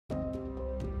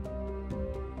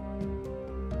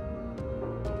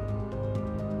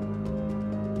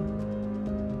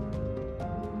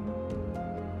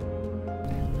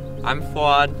I'm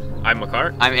Fuad. I'm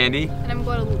Makar. I'm Andy. And I'm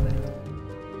Guadalupe.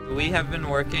 We have been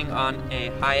working on a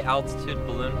high altitude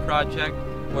balloon project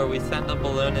where we send a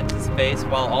balloon into space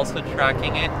while also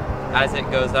tracking it as it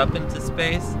goes up into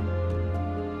space.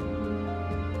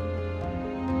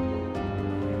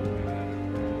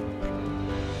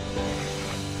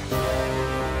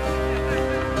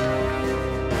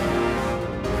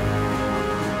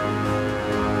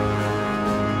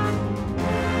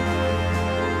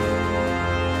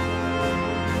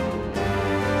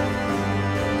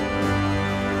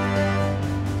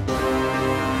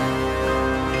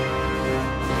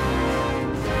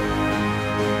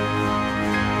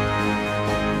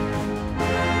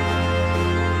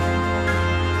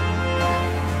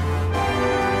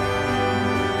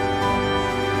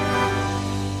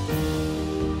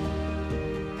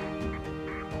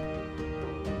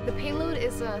 The payload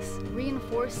is a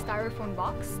reinforced styrofoam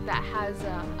box that has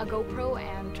a GoPro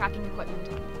and tracking equipment.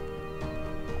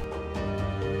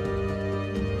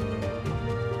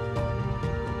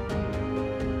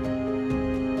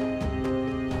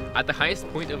 At the highest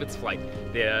point of its flight,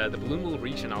 the balloon will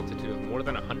reach an altitude of more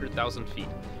than 100,000 feet.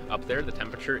 Up there, the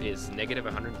temperature is negative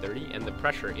 130, and the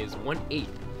pressure is 1/8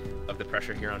 of the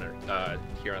pressure here on Earth,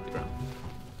 here on the ground.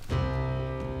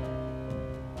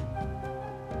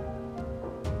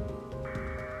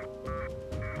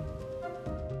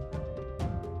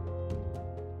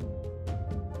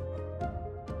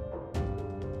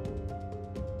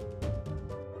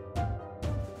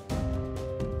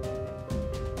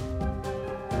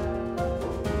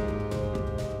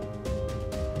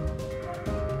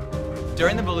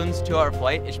 During the balloon's 2-hour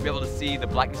flight, it should be able to see the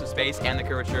blackness of space and the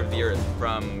curvature of the Earth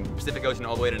from Pacific Ocean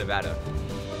all the way to Nevada.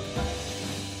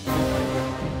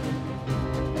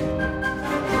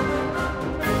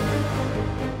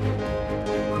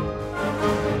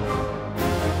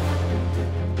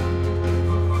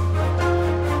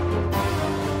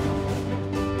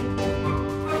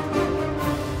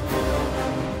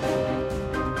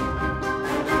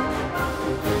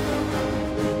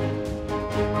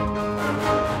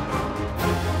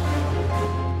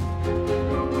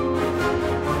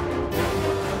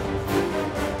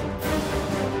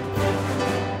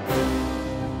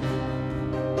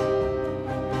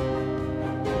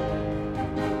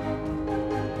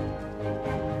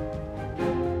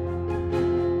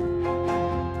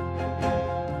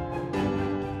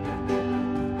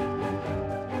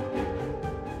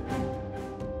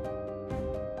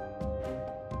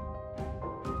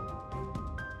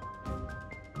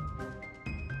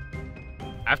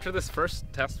 After this first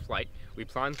test flight, we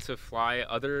plan to fly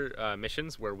other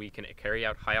missions where we can carry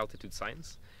out high altitude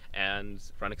science and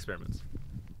run experiments.